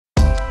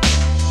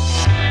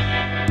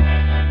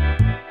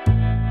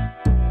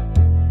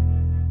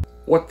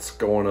What's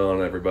going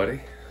on,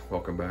 everybody?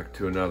 Welcome back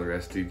to another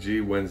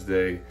SDG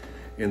Wednesday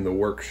in the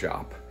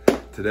workshop.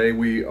 Today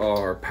we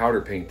are powder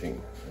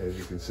painting. As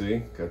you can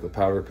see, got the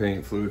powder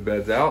paint fluid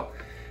beds out,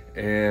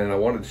 and I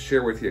wanted to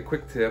share with you a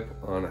quick tip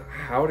on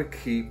how to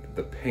keep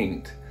the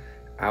paint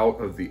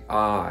out of the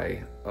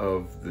eye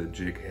of the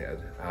jig head,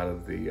 out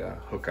of the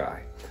hook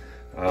eye.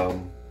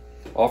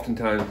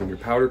 Oftentimes when you're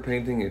powder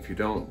painting, if you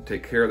don't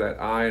take care of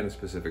that eye in a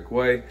specific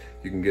way,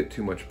 you can get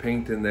too much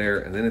paint in there,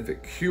 and then if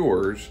it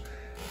cures,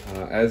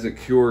 as it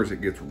cures,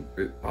 it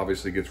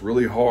obviously gets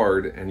really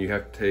hard, and you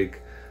have to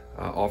take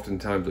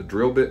oftentimes a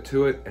drill bit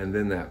to it, and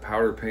then that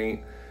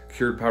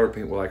cured powder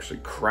paint will actually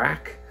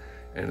crack,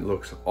 and it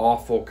looks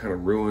awful, kind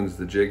of ruins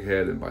the jig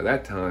head, and by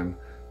that time,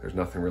 there's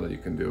nothing really you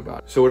can do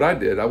about it. So what I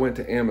did, I went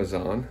to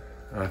Amazon,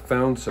 and I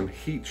found some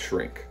heat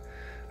shrink.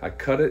 I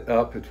cut it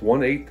up, it's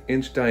 1/8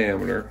 inch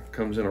diameter,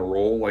 comes in a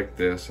roll like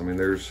this. I mean,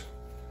 there's,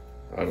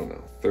 I don't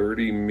know,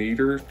 30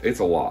 meters. It's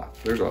a lot.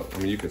 I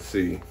mean, you can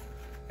see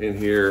in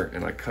here,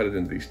 and I cut it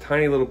into these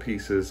tiny little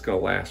pieces. It's gonna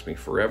last me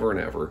forever and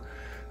ever.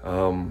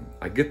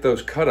 I get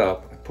those cut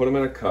up, I put them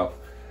in a cup.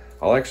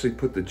 I'll actually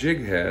put the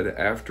jig head,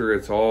 after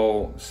it's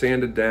all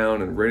sanded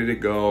down and ready to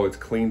go, it's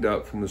cleaned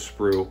up from the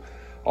sprue,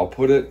 I'll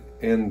put it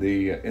in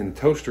the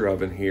toaster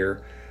oven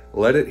here,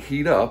 let it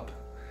heat up,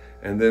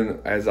 and then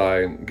as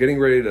I'm getting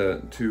ready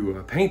to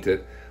paint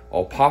it,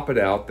 I'll pop it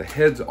out. The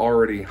head's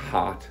already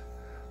hot.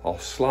 I'll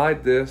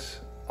slide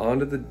this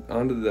onto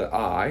the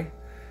eye,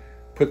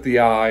 put the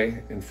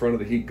eye in front of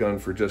the heat gun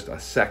for just a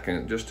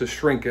second, just to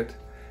shrink it,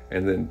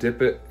 and then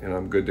dip it, and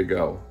I'm good to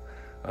go.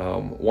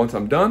 Once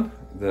I'm done,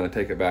 then I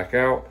take it back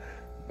out,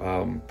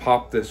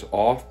 pop this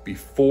off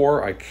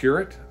before I cure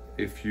it.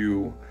 If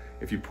you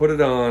put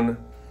it on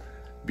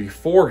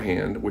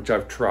beforehand, which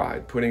I've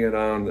tried, putting it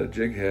on the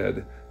jig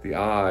head, the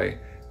eye,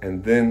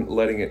 and then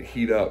letting it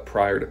heat up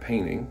prior to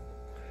painting.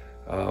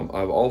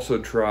 I've also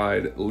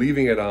tried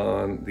leaving it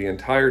on the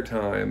entire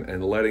time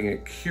and letting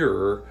it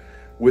cure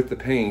with the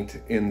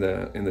paint in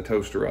the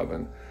toaster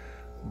oven.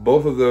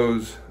 Both of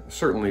those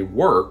certainly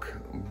work,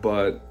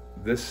 but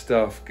this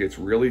stuff gets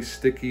really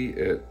sticky.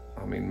 It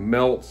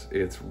melts.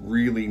 It's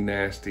really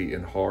nasty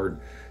and hard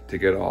to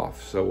get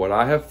off. So what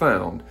I have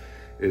found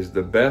is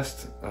the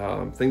best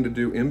thing to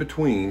do in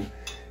between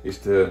is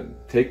to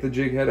take the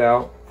jig head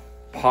out,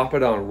 pop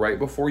it on right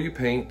before you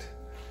paint,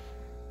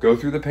 go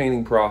through the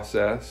painting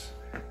process.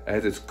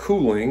 As it's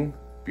cooling,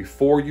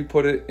 before you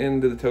put it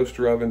into the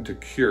toaster oven to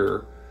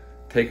cure,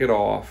 take it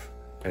off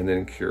and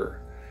then cure.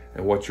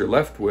 And what you're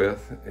left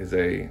with is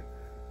a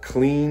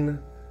clean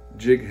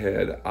jig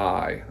head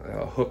eye,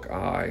 a hook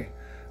eye,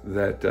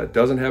 that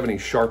doesn't have any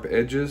sharp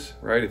edges,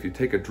 right? If you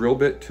take a drill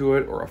bit to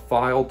it or a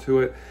file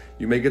to it,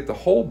 you may get the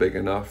hole big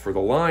enough for the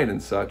line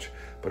and such,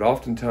 but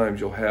oftentimes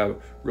you'll have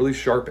really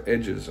sharp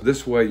edges.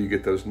 This way you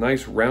get those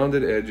nice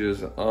rounded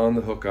edges on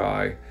the hook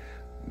eye,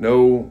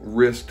 no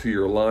risk to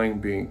your line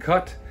being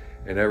cut,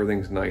 and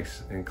everything's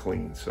nice and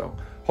clean. So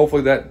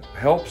hopefully that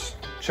helps.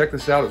 Check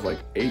this out, it's like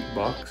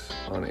 $8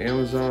 on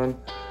Amazon.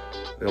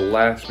 It'll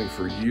last me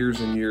for years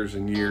and years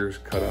and years,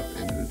 cut up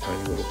into the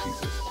tiny little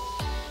pieces.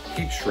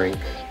 Heat shrink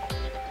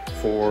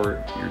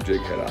for your jig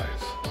head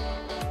eyes.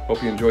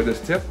 Hope you enjoyed this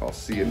tip. I'll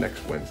see you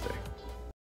next Wednesday.